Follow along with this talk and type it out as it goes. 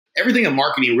everything in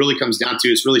marketing really comes down to,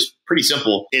 it's really pretty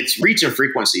simple. It's reach and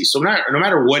frequency. So no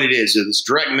matter what it is, if it's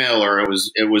direct mail or it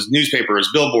was newspaper, or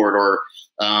it's billboard, or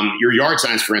your yard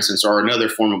signs, for instance, are another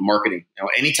form of marketing.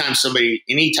 Anytime somebody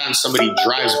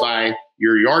drives by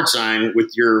your yard sign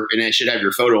with and it should have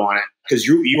your photo on it, because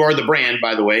you are the brand,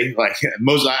 by the way. Like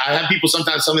I have people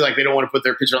sometimes tell me like they don't want to put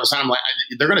their picture on the sign. I'm like,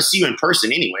 they're going to see you in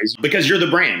person anyways, because you're the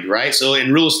brand, right? So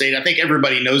in real estate, I think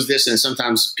everybody knows this, and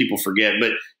sometimes people forget,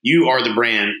 but you are the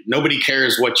brand. Nobody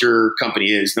cares what your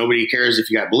company is. Nobody cares if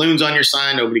you got balloons on your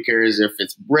sign. Nobody cares if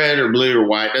it's red or blue or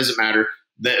white. It doesn't matter.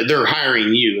 They're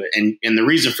hiring you. And the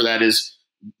reason for that is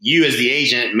you as the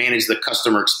agent manage the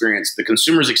customer experience. The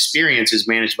consumer's experience is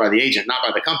managed by the agent, not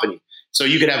by the company. So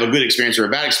you could have a good experience or a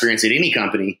bad experience at any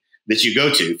company that you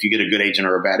go to if you get a good agent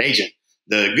or a bad agent.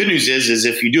 The good news is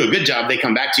if you do a good job, they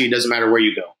come back to you. It doesn't matter where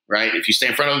you go, right? If you stay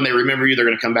in front of them, they remember you. They're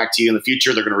going to come back to you in the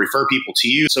future. They're going to refer people to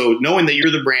you. So knowing that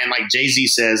you're the brand, like Jay-Z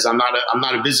says, I'm not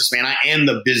a businessman. I am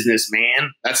the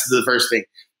businessman. That's the first thing.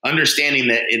 Understanding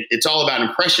that it's all about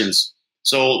impressions.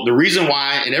 So the reason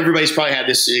why, and everybody's probably had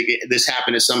this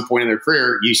happen at some point in their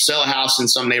career, you sell a house in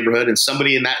some neighborhood and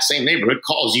somebody in that same neighborhood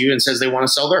calls you and says they want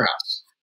to sell their house.